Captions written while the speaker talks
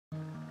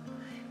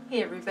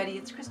Hey everybody,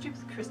 it's Christy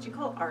with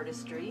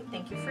CColeArtistry.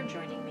 Thank you for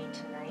joining me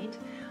tonight.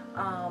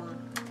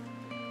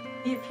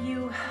 If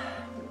you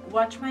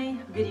watch my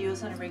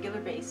videos on a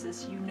regular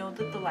basis, you know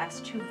that the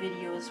last two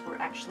videos were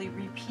actually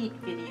repeat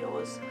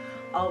videos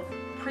of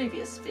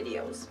previous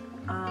videos.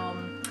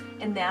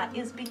 And that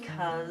is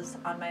because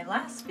on my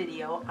last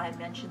video I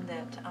mentioned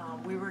that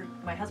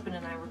my husband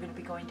and I were going to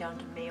be going down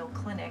to Mayo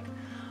Clinic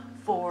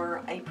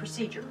for a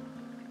procedure.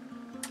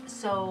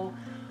 So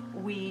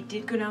we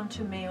did go down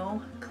to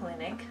Mayo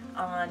Clinic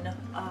on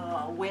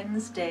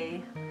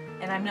Wednesday,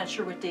 and I'm not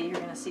sure what day you're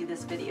going to see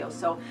this video,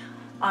 so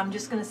I'm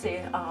just going to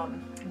say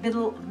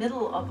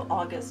middle of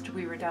August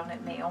we were down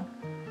at Mayo,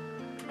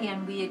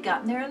 and we had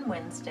gotten there on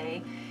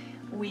Wednesday.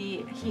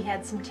 He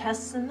had some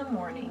tests in the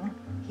morning,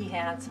 he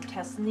had some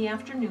tests in the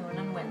afternoon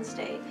on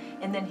Wednesday,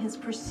 and then his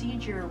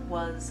procedure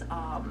was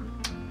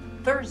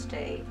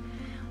Thursday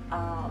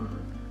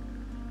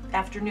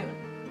afternoon.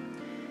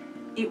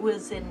 It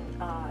was in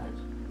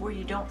where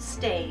you don't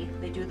stay,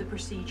 they do the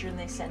procedure and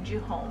they send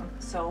you home.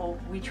 So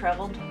we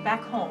traveled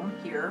back home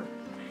here,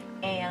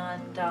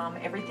 and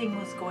everything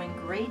was going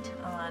great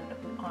on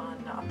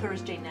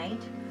Thursday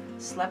night.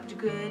 Slept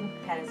good,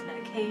 had his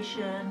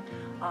medication,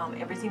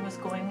 everything was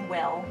going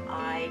well.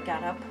 I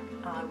got up,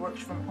 worked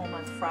from home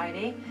on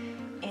Friday,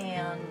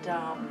 and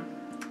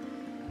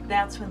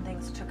that's when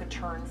things took a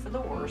turn for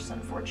the worse,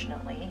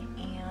 unfortunately,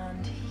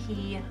 and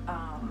he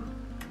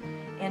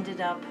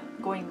ended up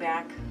going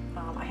back.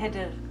 I had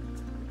to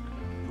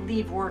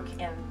leave work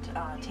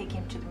and take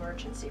him to the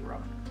emergency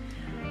room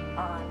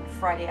on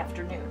Friday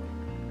afternoon.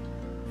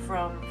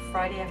 From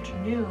Friday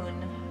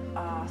afternoon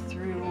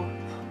through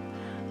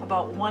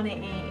about 1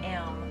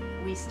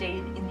 a.m. we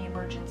stayed in the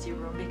emergency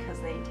room because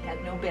they had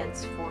no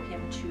beds for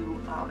him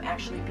to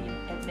actually be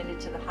admitted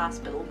to the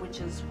hospital,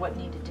 which is what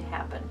needed to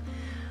happen.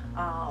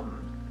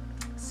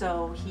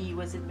 So he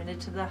was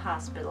admitted to the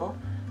hospital.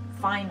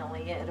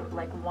 Finally, at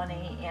like 1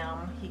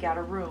 a.m. he got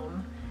a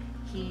room.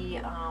 He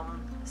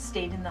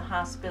stayed in the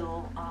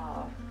hospital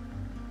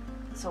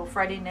so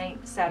Friday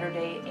night,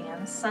 Saturday,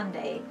 and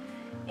Sunday,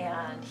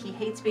 and he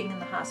hates being in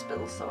the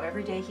hospital, so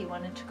every day he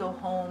wanted to go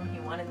home. He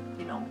wanted,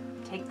 you know,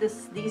 take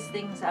these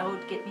things out,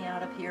 get me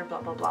out of here,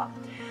 blah blah blah.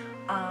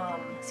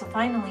 So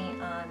finally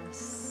on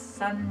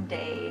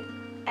Sunday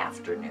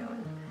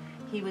afternoon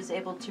he was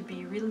able to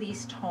be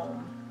released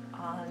home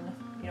on,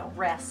 you know,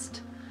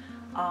 rest,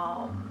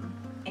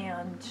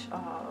 and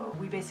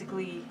we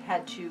basically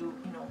had to,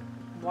 you know,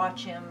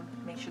 watch him,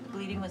 make sure the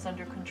bleeding was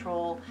under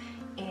control,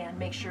 and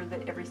make sure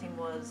that everything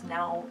was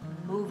now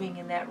moving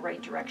in that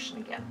right direction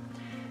again.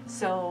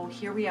 So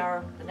here we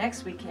are the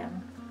next weekend,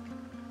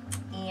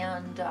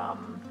 and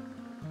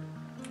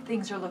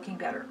things are looking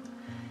better.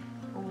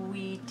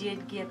 We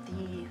did get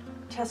the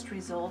test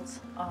results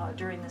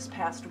during this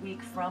past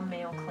week from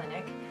Mayo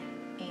Clinic,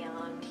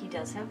 and he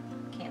does have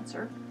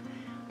cancer.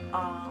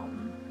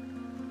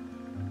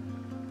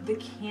 The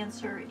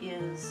cancer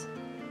is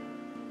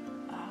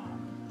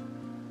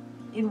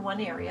in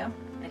one area,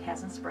 it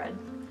hasn't spread,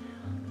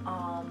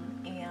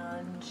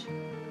 and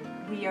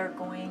we are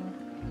going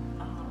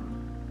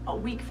a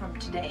week from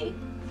today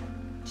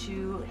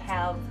to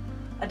have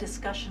a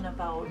discussion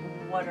about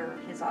what are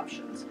his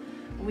options.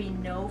 We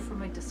know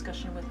from a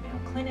discussion with Mayo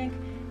Clinic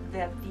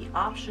that the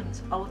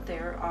options out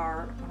there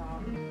are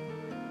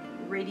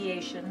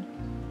radiation,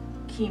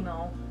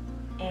 chemo,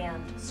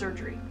 and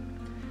surgery.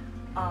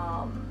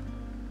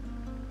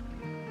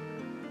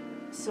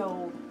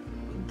 So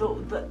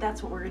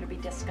that's what we're going to be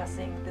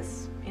discussing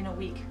this in a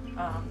week,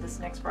 this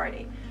next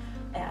Friday,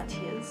 at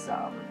his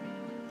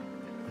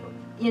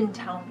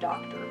in-town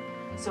doctor.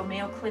 So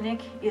Mayo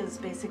Clinic is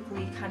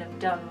basically kind of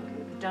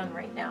done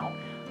right now,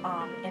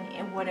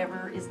 and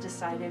whatever is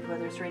decided,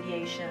 whether it's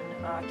radiation,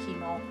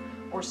 chemo,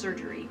 or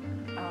surgery,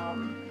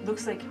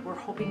 looks like we're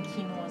hoping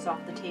chemo is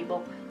off the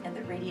table and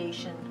that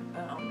radiation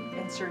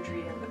and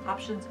surgery are the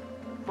options,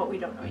 but we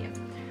don't know yet.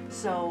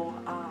 So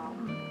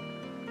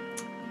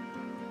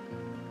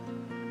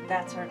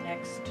that's our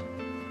next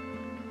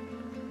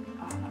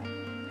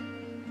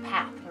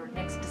path, or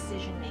next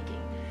decision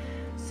making.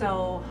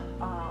 So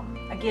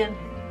again,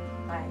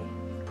 I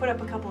put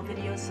up a couple of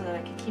videos so that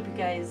I could keep you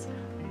guys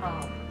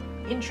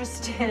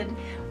interested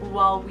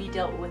while we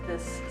dealt with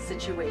this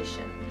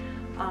situation.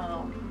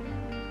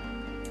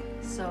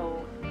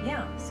 So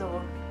yeah,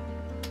 so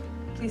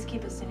please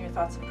keep us in your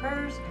thoughts and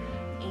prayers,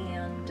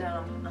 and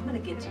I'm going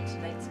to get to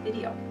tonight's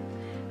video.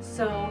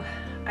 So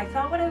I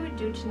thought what I would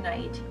do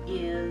tonight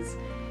is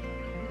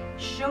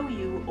show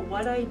you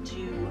what I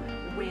do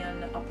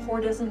when a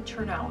pour doesn't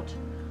turn out.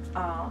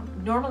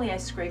 Normally I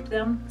scrape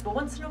them, but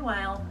once in a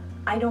while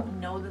I don't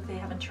know that they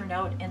haven't turned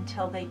out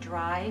until they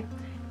dry,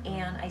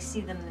 and I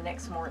see them the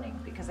next morning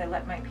because I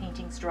let my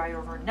paintings dry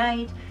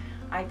overnight.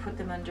 I put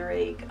them under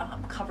a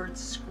covered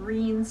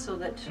screen so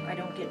that I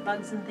don't get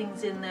bugs and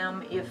things in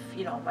them if,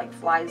 you know, like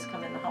flies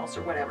come in the house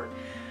or whatever.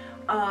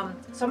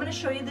 So I'm going to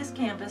show you this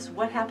canvas,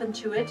 what happened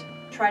to it,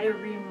 try to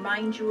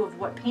remind you of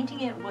what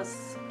painting it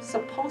was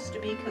supposed to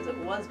be, because it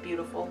was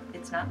beautiful,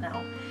 it's not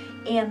now,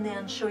 and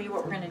then show you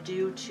what we're going to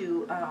do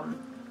to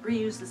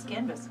reuse this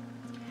canvas.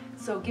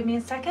 So give me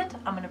a second,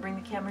 I'm going to bring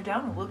the camera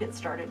down and we'll get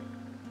started.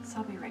 So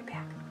I'll be right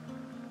back.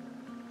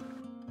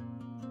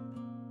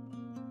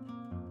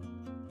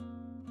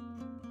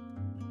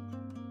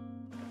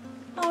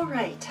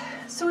 Alright,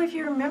 so if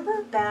you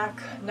remember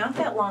back not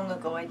that long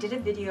ago, I did a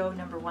video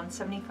number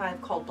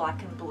 175 called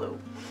Black and Blue,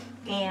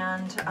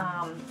 and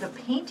the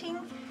painting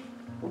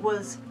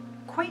was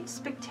quite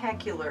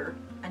spectacular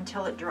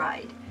until it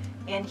dried.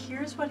 And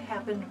here's what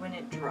happened when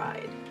it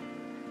dried.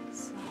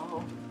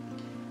 So,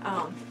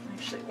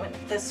 actually it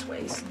went this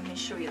way, so let me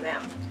show you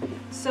them.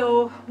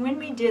 So when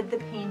we did the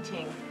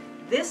painting,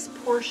 this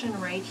portion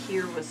right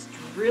here was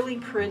really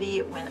pretty.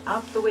 It went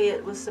up the way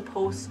it was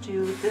supposed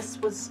to. This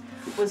was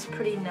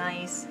pretty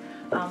nice.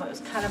 It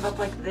was kind of up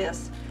like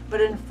this.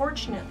 But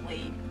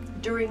unfortunately,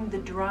 during the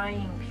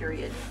drying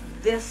period,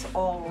 this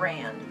all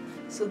ran.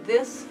 So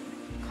this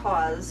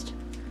caused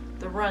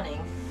the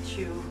running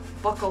to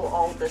buckle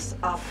all this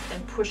up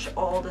and push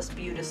all this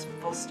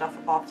beautiful stuff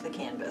off the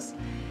canvas.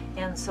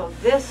 And so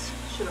this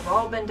should have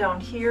all been down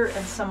here,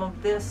 and some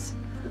of this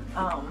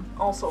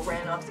also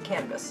ran off the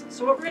canvas.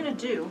 So what we're going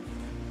to do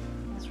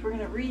is we're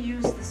going to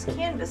reuse this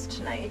canvas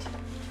tonight,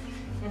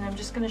 and I'm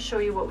just going to show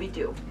you what we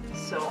do.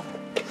 So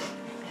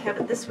I have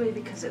it this way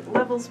because it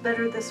levels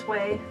better this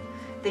way.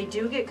 They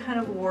do get kind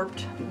of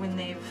warped when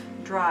they've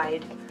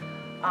dried,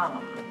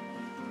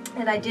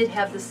 and I did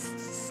have this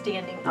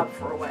standing up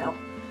for a while.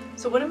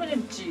 So what I'm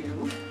going to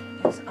do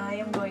is I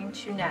am going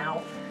to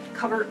now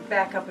cover it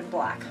back up in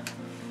black.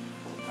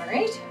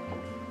 Alright,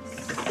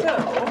 so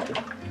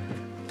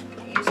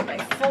use my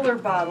fuller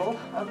bottle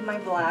of my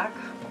black,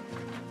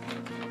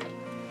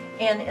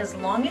 and as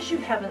long as you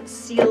haven't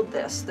sealed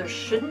this, there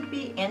shouldn't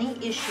be any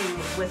issue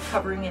with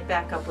covering it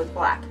back up with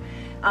black.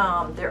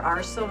 There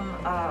are some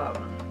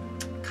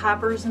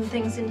coppers and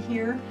things in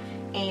here,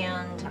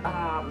 and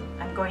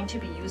I'm going to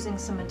be using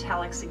some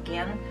metallics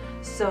again,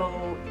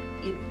 so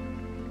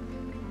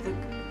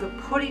the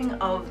putting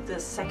of the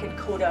second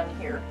coat on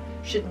here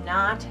should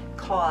not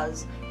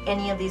cause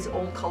any of these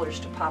old colors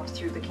to pop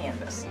through the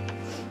canvas.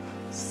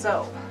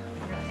 So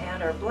we're going to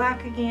add our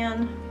black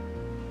again.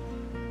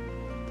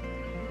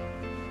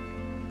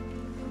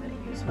 I'm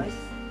going to use my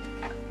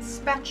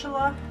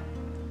spatula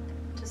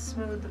to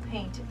smooth the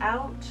paint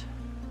out,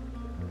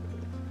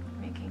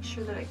 making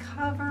sure that I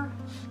cover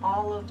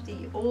all of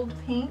the old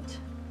paint.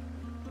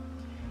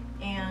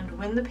 And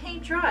when the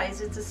paint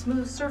dries, it's a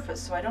smooth surface,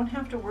 so I don't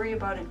have to worry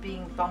about it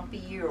being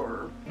bumpy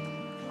or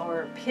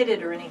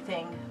pitted or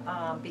anything,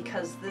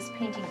 because this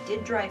painting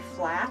did dry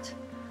flat.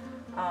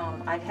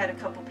 I've had a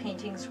couple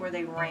paintings where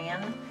they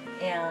ran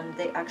and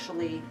they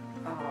actually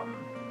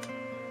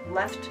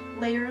left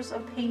layers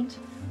of paint.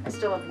 I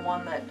still have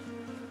one that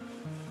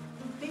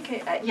I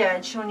think yeah,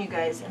 I'd shown you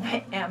guys, and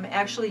I am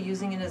actually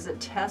using it as a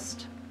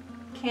test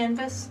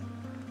canvas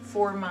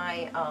for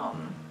my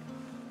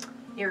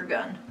air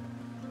gun.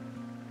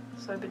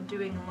 So I've been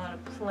doing a lot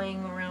of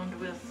playing around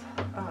with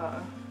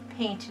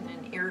paint in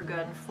an air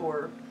gun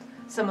for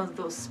some of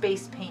those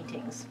space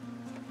paintings.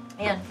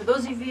 And for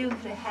those of you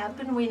that have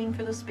been waiting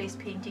for those space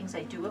paintings,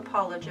 I do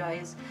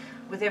apologize.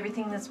 With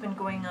everything that's been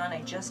going on,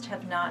 I just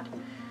have not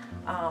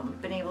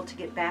been able to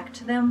get back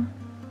to them.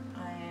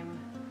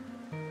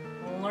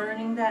 I'm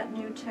learning that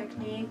new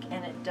technique,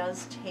 and it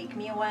does take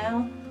me a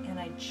while, and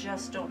I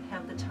just don't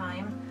have the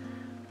time.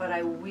 But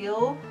I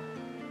will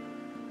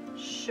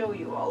show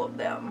you all of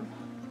them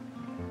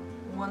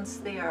once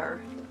they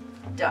are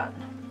done.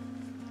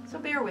 So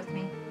bear with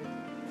me.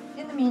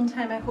 In the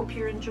meantime, I hope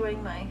you're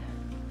enjoying my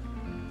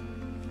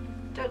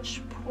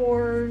Dutch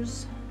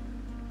pours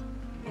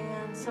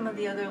and some of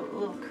the other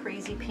little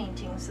crazy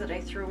paintings that I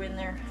threw in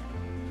there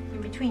in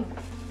between.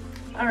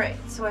 Alright,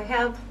 so I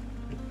have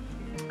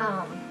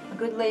a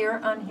good layer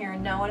on here.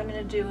 Now what I'm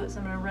going to do is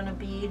I'm going to run a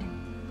bead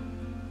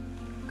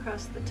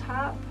across the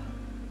top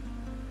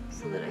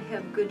so that I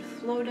have good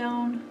flow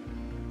down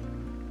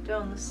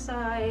the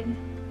side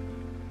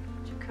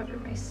to cover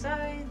my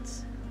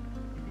sides,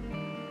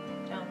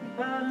 down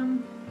the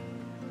bottom,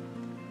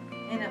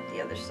 and up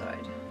the other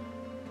side.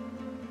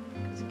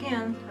 Because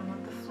again, I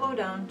want the flow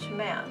down to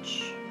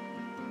match.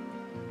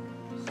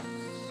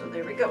 So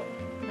there we go.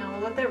 Now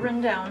we'll let that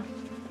run down.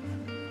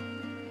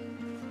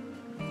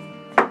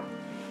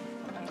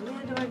 My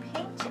lid of my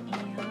paint,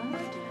 and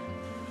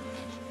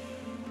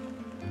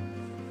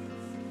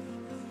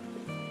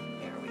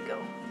there we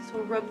go. So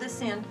we'll rub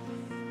this in,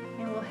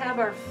 and we'll have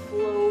our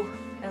flow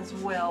as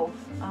well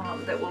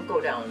that will go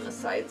down the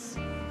sides.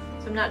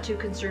 So I'm not too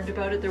concerned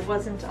about it. There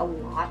wasn't a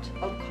lot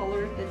of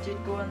color that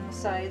did go on the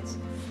sides,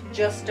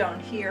 just down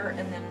here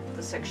and then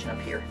the section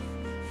up here.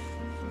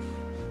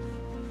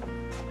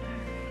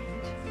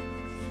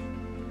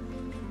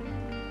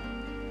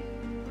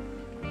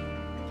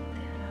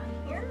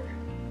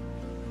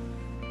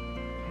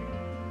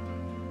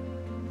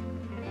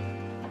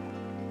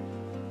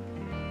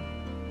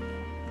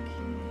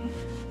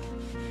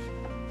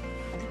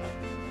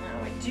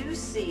 Do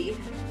see,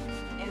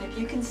 and if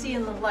you can see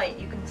in the light,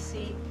 you can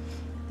see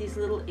these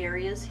little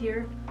areas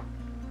here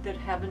that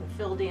haven't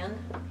filled in.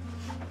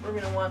 we're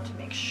going to want to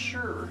make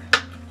sure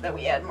that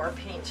we add more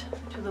paint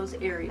to those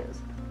areas.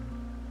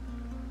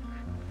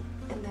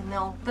 And then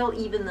they'll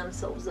even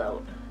themselves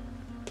out.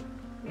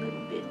 A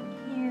little bit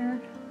in here,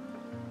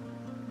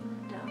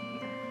 and down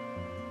here.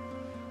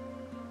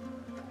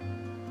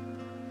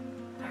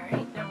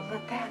 Alright, now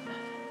let that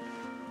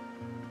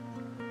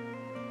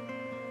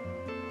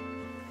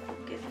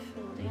get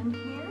filled in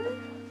here.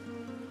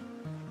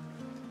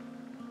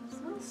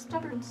 There's a little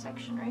stubborn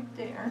section right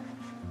there.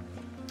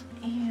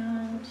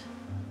 And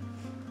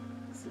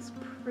this is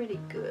pretty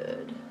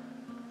good.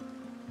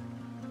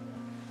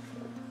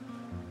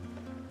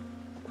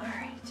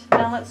 Alright,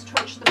 now let's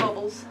torch the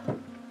bubbles.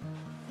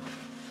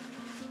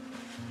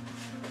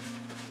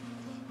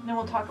 Then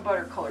we'll talk about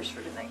our colors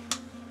for tonight.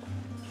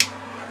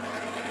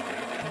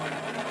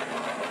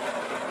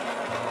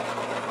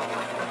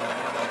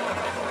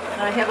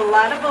 Now I have a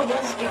lot of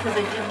bubbles because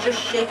I did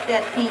just shake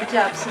that paint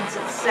up since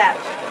it sat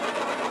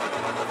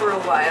for a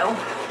while.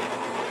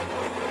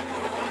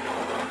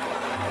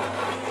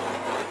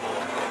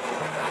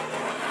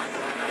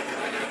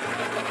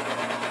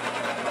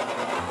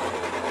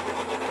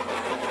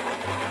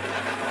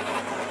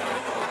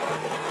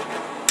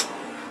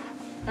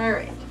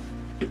 Alright,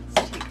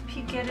 let's take a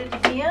peek at it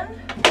again.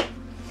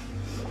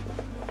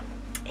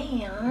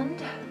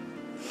 And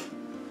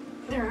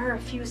there are a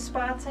few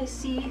spots I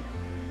see,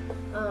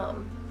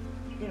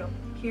 you know,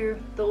 here,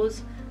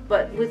 those,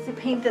 but with the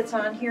paint that's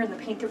on here and the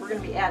paint that we're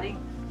going to be adding,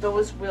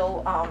 those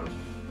will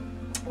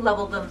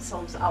level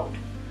themselves out.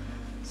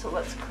 So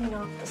let's clean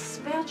off the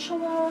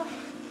spatula.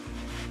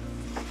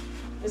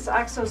 This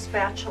OXO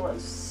spatula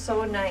is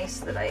so nice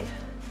that I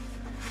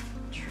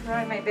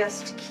try my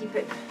best to keep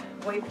it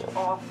wiped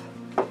off,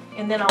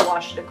 and then I'll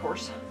wash it, of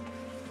course,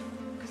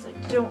 because I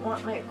don't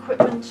want my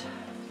equipment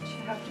to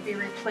have to be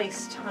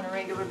replaced on a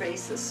regular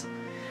basis.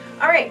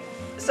 Alright,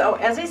 so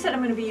as I said, I'm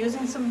going to be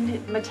using some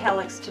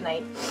metallics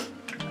tonight.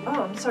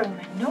 Oh, I'm sorry,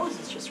 my nose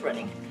is just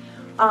running.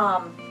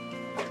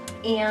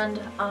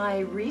 And I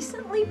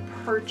recently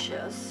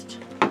purchased,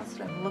 that's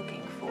what I'm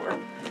looking for,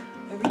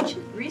 I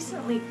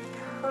recently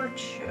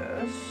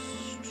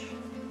purchased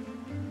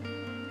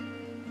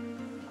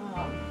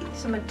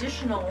some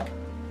additional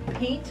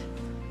paint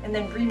and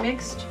then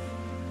remixed.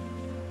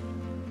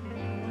 I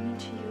wanted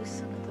to use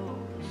some of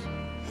those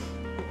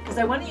because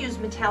I want to use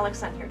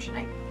metallics on here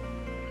tonight.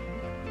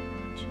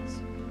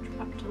 Just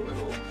dropped a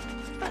little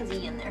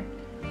fuzzy in there.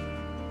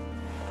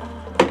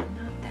 Not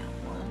that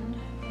one.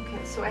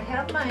 Okay, so I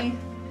have my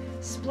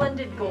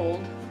Splendid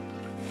Gold.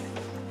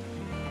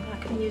 I'm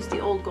not going to use the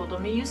old gold.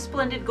 I'm going to use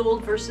Splendid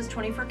Gold versus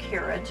 24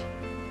 karat.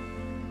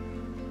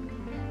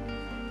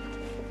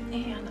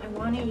 And I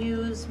want to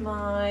use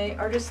my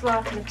Artist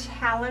Loft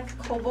Metallic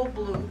Cobalt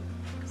Blue,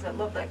 because I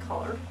love that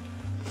color.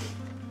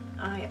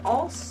 I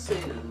also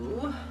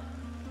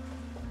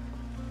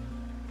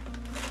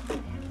have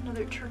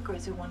another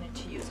turquoise I wanted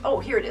to use. Oh,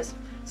 here it is.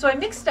 So I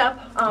mixed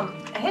up,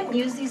 I hadn't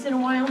used these in a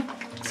while,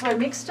 so I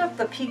mixed up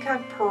the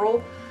Peacock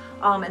Pearl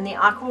and the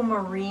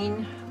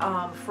Aquamarine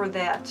for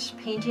that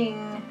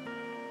painting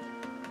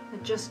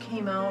that just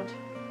came out.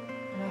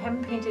 And I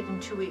haven't painted in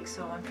 2 weeks,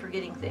 so I'm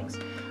forgetting things.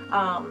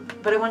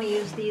 But I want to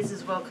use these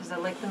as well because I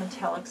like the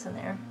metallics in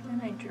there.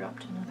 And I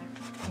dropped another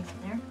thing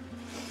in there.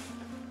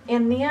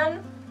 And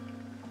then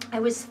I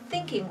was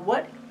thinking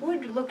what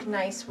would look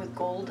nice with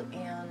gold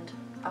and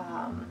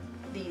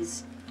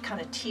these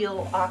kind of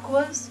teal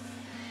aquas.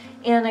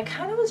 And I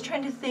kind of was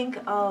trying to think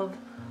of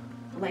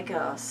like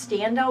a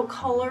standout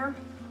color,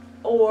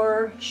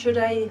 or should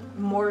I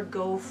more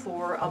go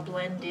for a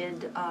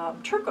blended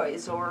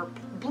turquoise or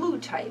blue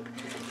type?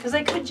 Because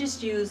I could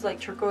just use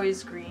like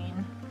turquoise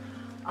green,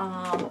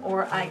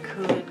 or I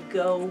could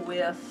go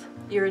with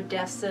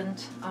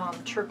iridescent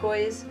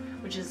turquoise,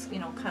 which is, you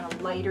know, kind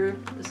of lighter.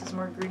 This is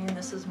more green,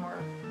 this is more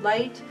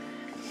light.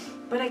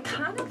 But I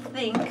kind of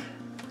think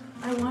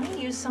I want to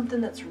use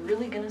something that's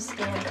really going to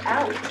stand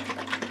out.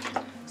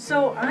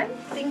 So I'm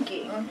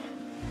thinking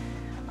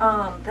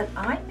that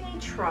I may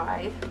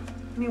try,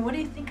 I mean, what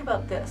do you think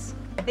about this?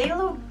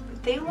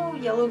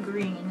 Phthalo yellow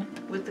green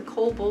with the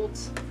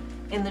cobalt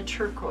and the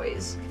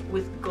turquoise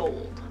with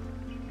gold.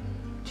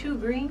 Too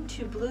green,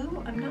 too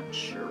blue? I'm not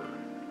sure.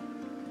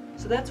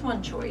 So that's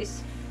one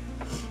choice.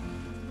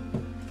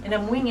 And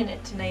I'm winging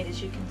it tonight,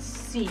 as you can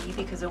see,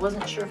 because I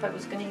wasn't sure if I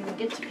was going to even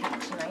get to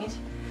paint tonight.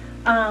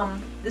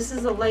 This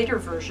is a lighter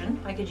version.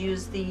 I could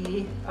use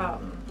the, I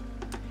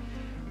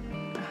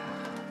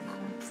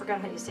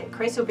forgot how you say it,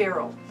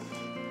 Chrysoberyl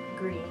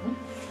green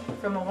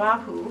from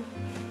Ohuhu.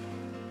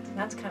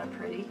 That's kind of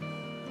pretty.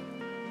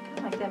 I kind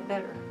of like that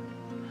better.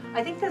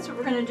 I think that's what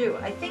we're going to do.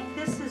 I think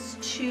this is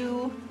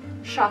too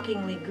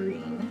shockingly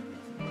green.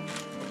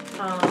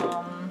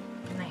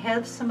 And I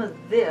have some of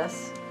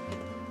this,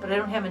 but I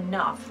don't have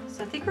enough.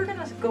 So I think we're going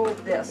to go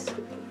with this.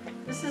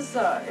 This is,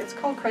 it's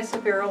called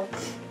Chrysoberyl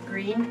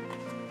green.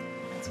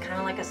 It's kind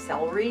of like a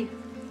celery,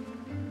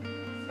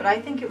 but I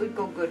think it would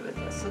go good with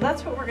this. So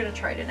that's what we're going to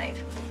try tonight.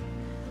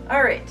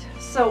 All right,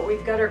 so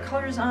we've got our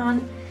colors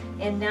on,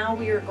 and now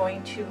we are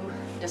going to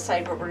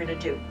decide what we're going to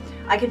do.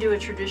 I could do a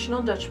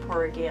traditional Dutch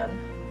pour again,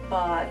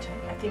 but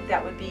I think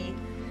that would be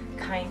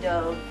kind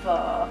of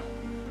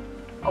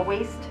a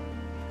waste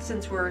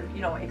since we're,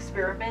 you know,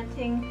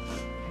 experimenting.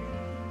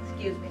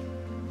 Excuse me.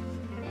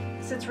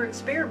 Since we're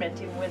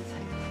experimenting with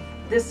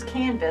this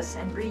canvas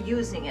and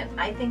reusing it,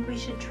 I think we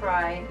should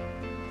try.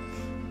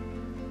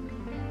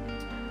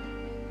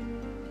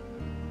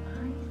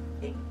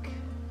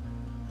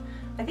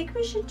 I think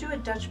we should do a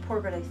Dutch pour,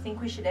 but I think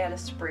we should add a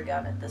sprig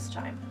on it this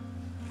time.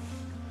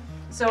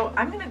 So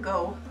I'm going to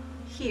go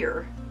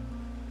here,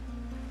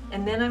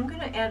 and then I'm going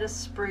to add a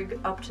sprig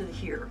up to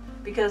here,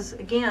 because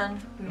again,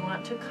 we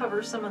want to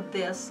cover some of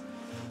this.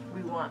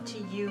 We want to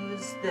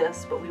use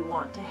this, but we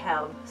want to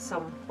have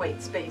some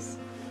white space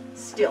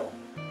still.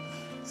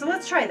 So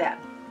let's try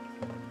that.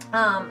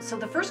 So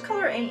the first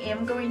color I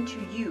am going to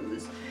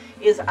use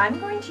is I'm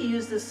going to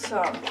use this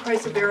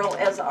Chrysoberyl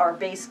as our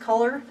base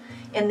color,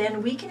 and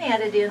then we can add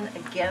it in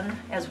again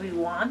as we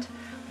want,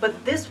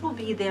 but this will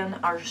be then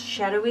our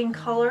shadowing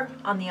color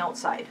on the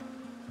outside.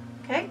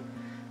 Okay,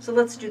 so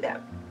let's do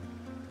that.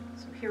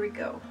 So here we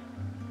go.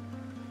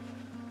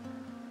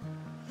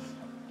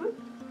 Whoop.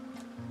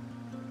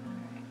 All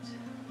right.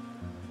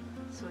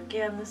 So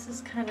again, this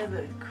is kind of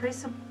the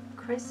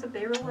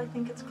Chrysoberyl, I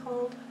think it's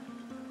called.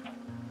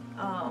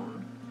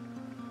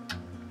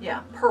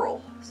 Yeah,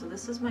 Pearl. So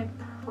this is my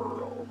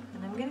Pearl,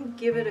 and I'm going to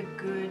give it a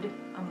good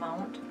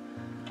amount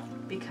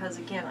because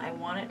again, I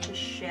want it to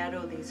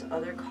shadow these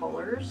other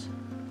colors.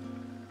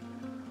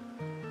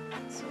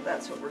 So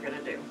that's what we're going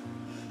to do.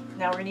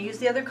 Now we're going to use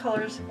the other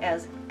colors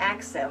as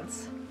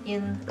accents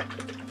in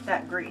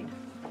that green.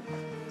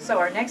 So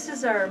our next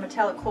is our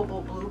metallic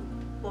cobalt blue.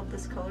 Love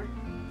this color.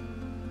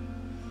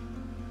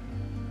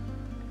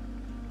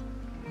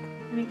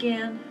 And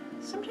again,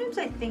 sometimes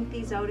I think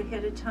these out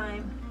ahead of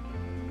time,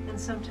 and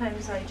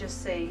sometimes I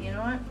just say, you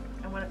know what,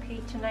 I want to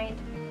paint tonight,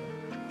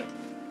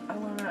 I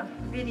want a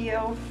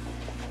video,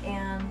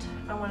 and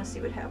I want to see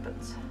what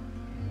happens.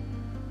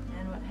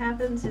 And what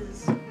happens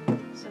is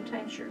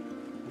sometimes your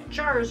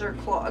jars are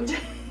clogged.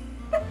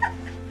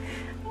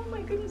 Oh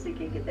my goodness, I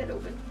can't get that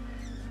open.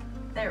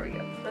 There we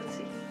go. Let's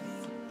see.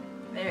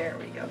 There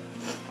we go.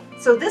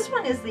 So this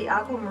one is the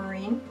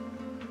Aquamarine,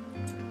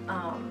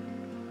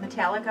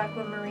 metallic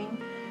Aquamarine.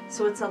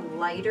 So it's a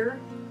lighter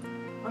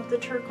of the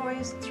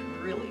turquoise. It's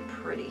really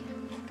pretty,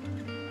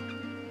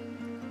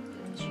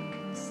 as you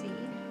can see.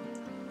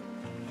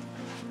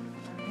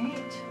 All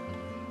right.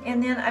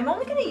 And then I'm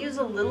only going to use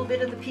a little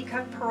bit of the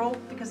Peacock Pearl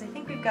because I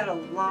think we've got a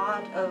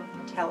lot of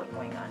metallic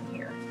going on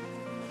here.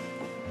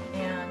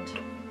 And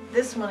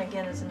this one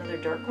again is another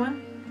dark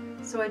one.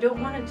 So I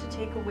don't want it to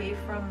take away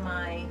from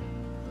my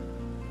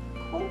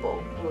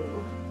Cobalt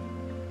blue.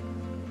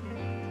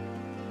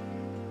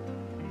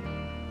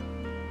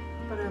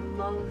 But I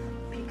love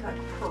Peacock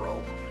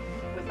Pearl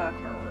with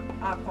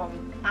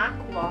aquamarines.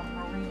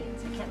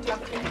 I can't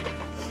talk today.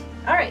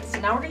 Alright, so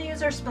now we're going to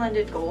use our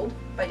Splendid Gold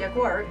by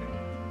Deco Art.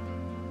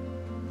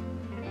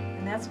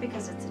 And that's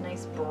because it's a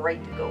nice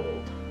bright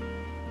gold.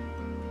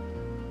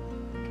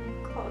 Get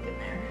a clog in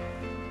there.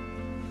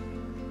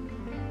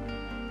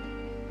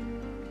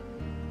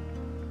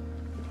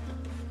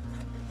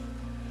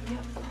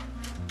 Yep.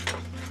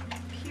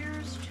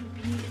 Appears to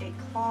be a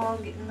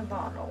clog in the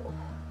bottle,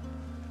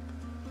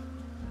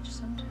 which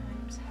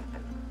sometimes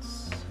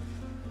happens.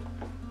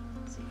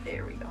 Let's see,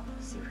 there we go.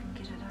 See if we can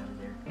get it out of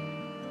there.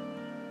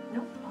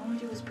 Nope, all we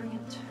do is bring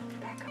it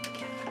back up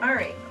again.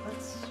 Alright,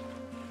 let's...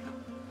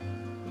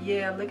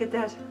 Yeah, look at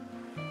that.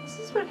 This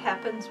is what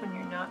happens when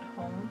you're not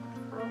home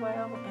for a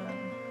while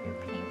and your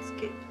paints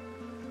get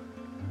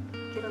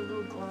a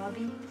little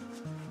globby.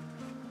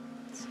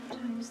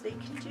 Sometimes they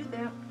can do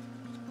that.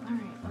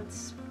 Alright,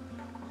 let's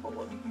poke a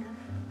hole in here.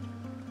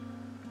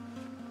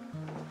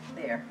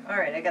 There.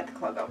 Alright, I got the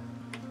clog out.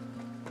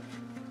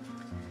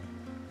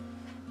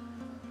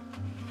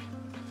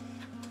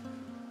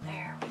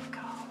 There we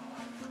go.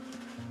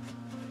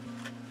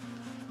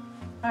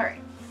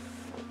 Alright.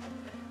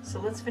 So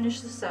let's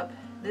finish this up.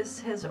 This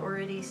has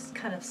already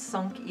kind of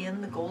sunk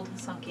in, the gold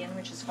has sunk in,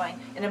 which is fine.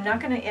 And I'm not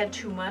going to add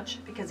too much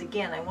because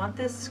again, I want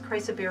this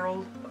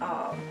Chrysoberyl,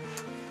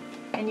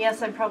 and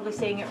yes, I'm probably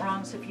saying it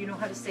wrong, so if you know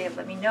how to say it,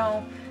 let me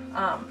know.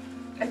 I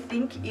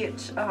think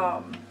it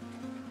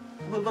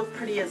will look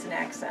pretty as an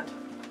accent.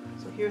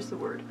 So here's the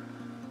word.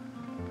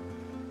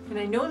 And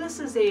I know this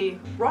is a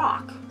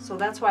rock, so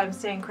that's why I'm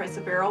saying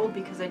Chrysoberyl,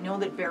 because I know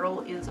that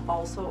beryl is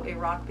also a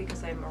rock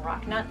because I'm a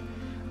rock nut.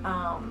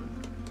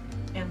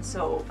 And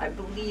so I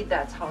believe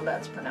that's how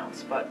that's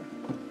pronounced, but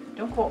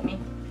don't quote me.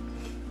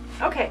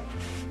 Okay.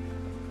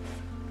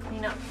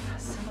 Clean up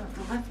some of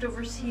the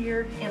leftovers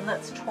here, and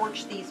let's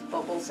torch these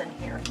bubbles in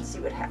here and see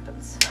what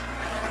happens.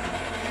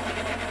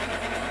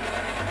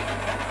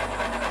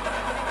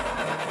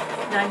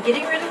 Now I'm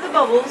getting rid of the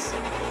bubbles,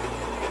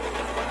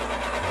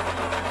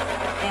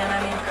 and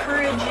I'm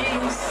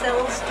encouraging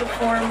cells to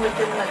form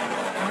within the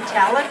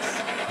metallics.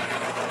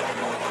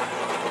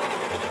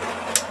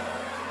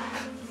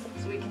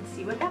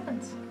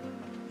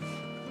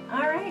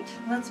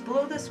 let's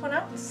blow this one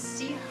out and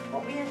see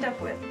what we end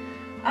up with.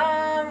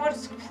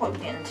 What's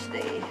plugged in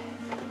today?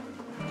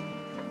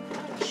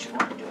 Which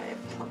one do I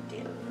have plugged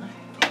in?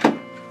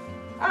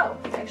 Oh,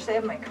 actually I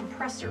have my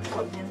compressor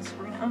plugged in, so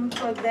we're going to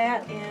unplug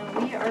that,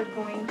 and we are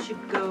going to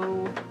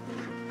go,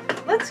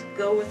 let's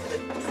go with the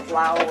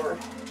flower.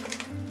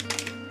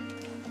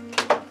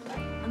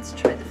 Let's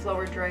try the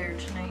flower dryer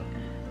tonight.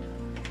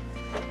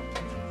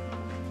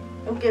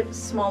 We'll get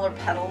smaller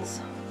petals.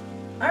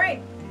 All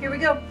right, here we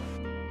go.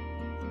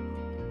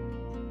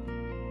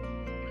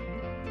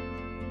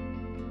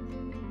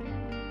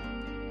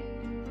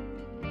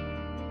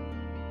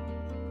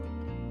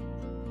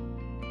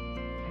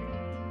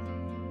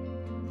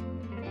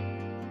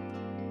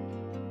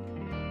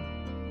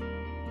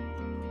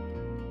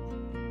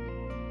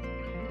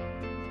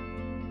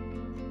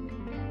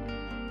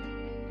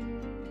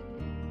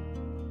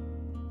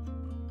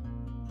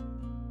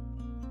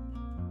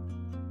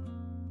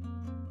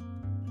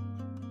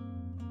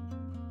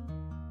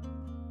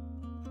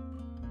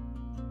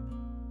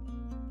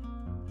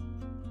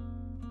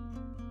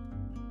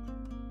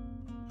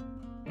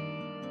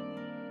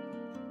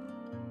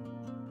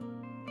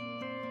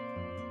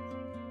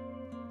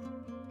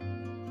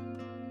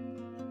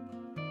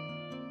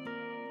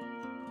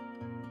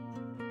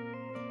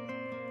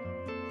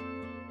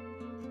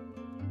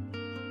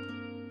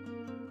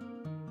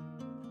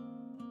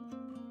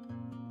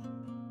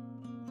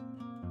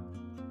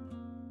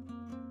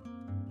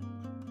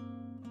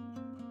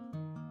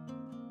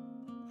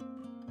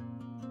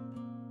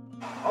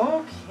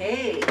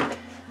 Okay,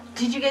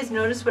 did you guys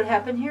notice what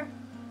happened here?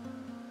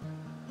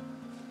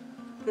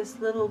 This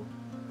little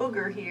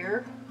booger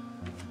here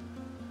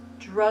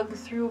drug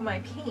through my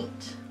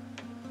paint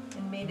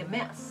and made a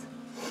mess.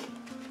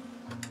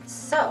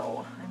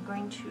 So I'm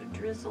going to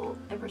drizzle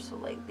ever so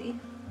lightly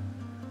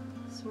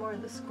some more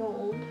of this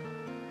gold in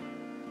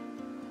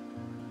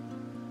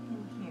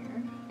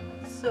here.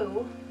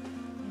 So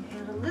I'm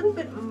going to add a little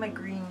bit of my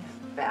green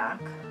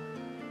back,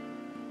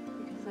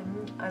 because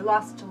I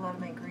lost a lot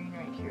of my green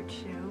right here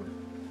too.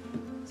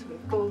 So we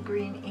have gold,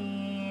 green,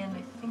 and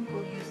I think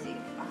we'll use the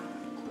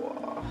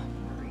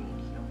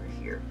Aquamarine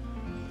over here.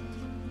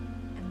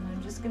 And then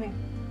I'm just going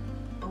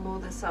to blow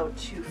this out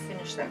to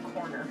finish that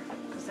corner,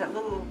 because that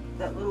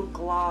little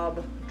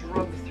glob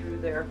drug through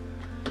there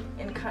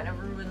and kind of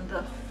ruined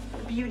the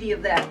beauty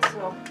of that.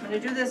 So I'm going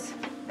to do this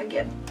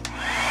again.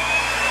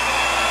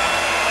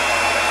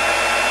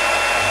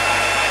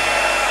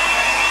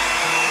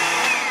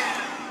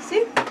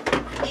 See?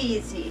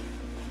 Easy.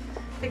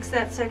 Fix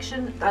that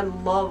section. I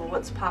love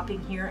what's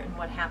popping here and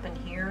what happened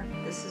here.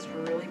 This is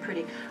really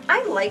pretty.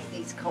 I like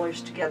these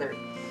colors together,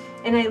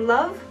 and I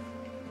love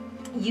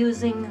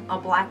using a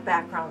black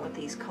background with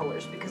these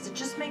colors because it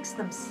just makes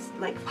them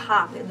like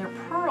pop, and they're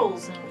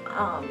pearls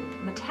and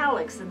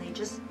metallics, and they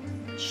just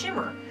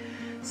shimmer.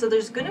 So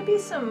there's going to be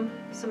some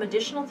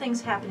additional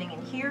things happening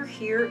in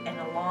here, and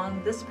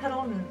along this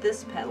petal and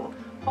this petal.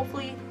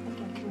 Hopefully I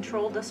can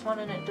control this one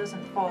and it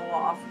doesn't fall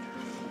off.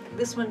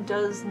 This one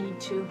does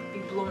need to be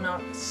blown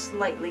out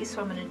slightly,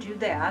 so I'm going to do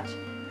that.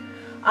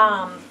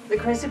 The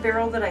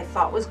Chrysoberyl that I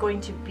thought was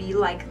going to be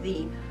like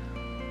the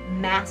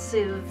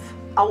massive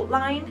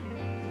outline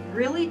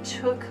really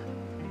took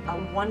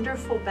a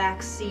wonderful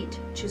back seat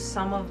to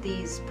some of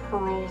these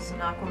pearls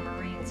and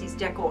aquamarines, these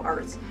Deco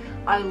Arts.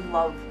 I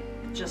love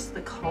just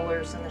the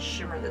colors and the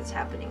shimmer that's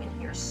happening in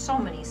here. So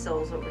many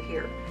cells over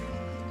here.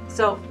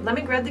 So let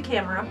me grab the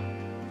camera,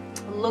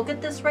 look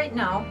at this right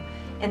now,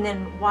 and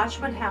then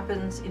watch what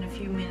happens in a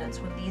few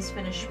minutes when these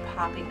finish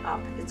popping up.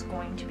 It's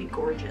going to be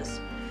gorgeous.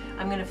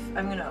 I'm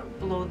gonna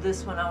blow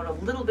this one out a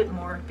little bit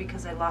more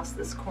because I lost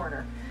this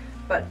corner,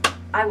 but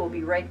I will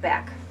be right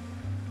back.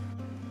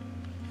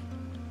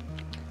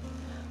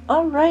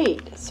 All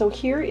right, so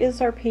here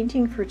is our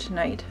painting for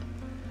tonight.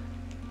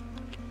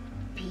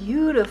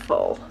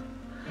 Beautiful.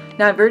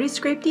 Now I've already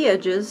scraped the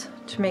edges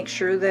to make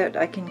sure that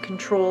I can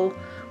control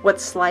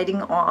what's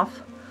sliding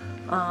off.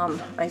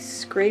 I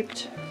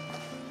scraped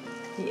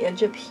the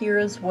edge up here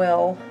as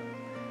well,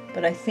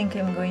 but I think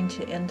I'm going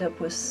to end up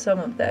with some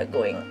of that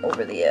going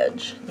over the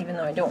edge, even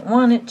though I don't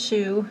want it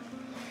to.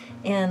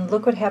 And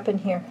look what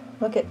happened here.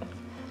 Look at,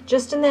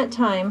 just in that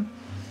time,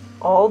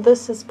 all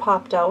this has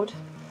popped out,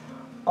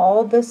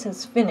 all this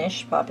has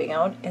finished popping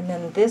out, and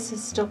then this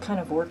is still kind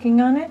of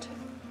working on it.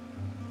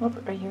 Oh,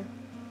 right here.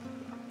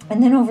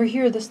 And then over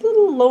here, this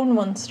little lone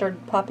one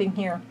started popping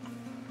here.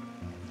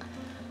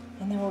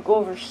 And then we'll go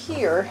over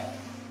here.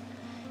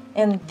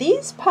 And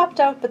these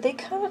popped out, but they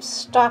kind of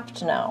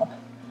stopped now.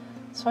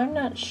 So I'm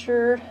not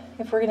sure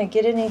if we're going to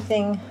get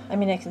anything. I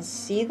mean, I can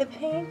see the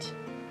paint,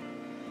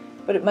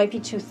 but it might be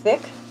too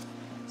thick.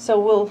 So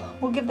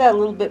we'll give that a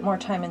little bit more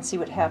time and see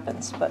what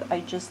happens. But I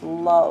just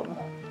love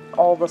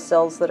all the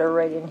cells that are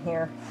right in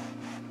here.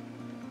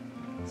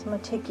 So I'm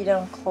going to take you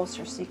down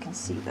closer so you can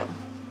see them.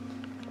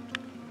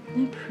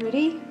 Isn't that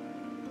pretty?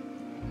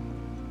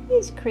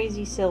 These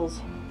crazy cells.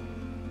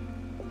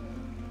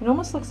 It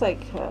almost looks like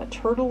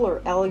turtle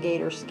or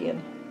alligator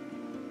skin.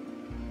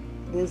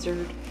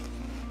 Lizard.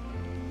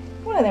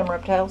 One of them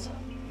reptiles.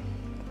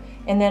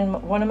 And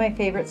then one of my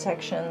favorite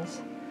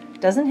sections,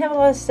 doesn't have a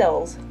lot of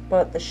cells,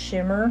 but the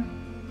shimmer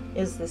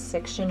is this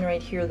section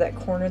right here, that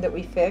corner that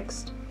we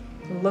fixed.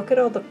 Look at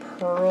all the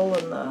pearl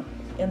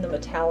and the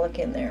metallic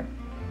in there.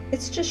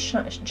 It's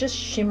just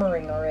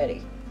shimmering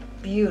already.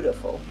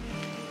 Beautiful.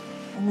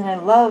 And then I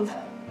love,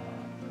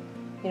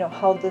 you know,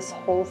 how this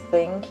whole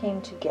thing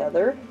came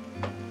together.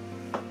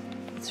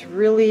 It's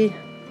really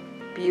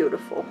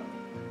beautiful.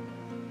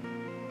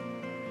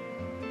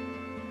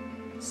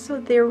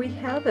 So there we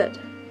have it.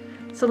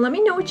 So let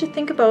me know what you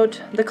think about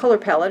the color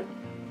palette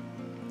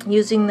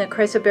using the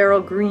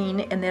Chrysoberyl green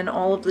and then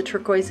all of the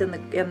turquoise and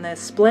the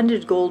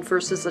Splendid Gold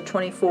versus the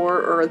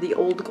 24 or the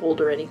old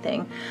gold or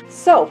anything.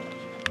 So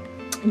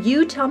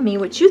you tell me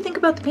what you think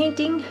about the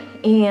painting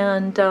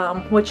and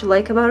what you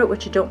like about it,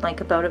 what you don't like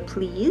about it,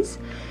 please.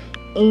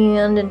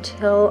 And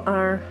until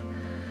our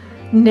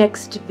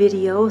next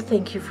video,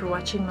 thank you for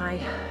watching my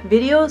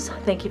videos.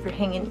 Thank you for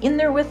hanging in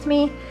there with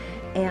me.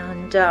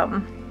 And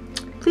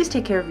please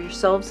take care of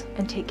yourselves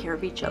and take care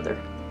of each other.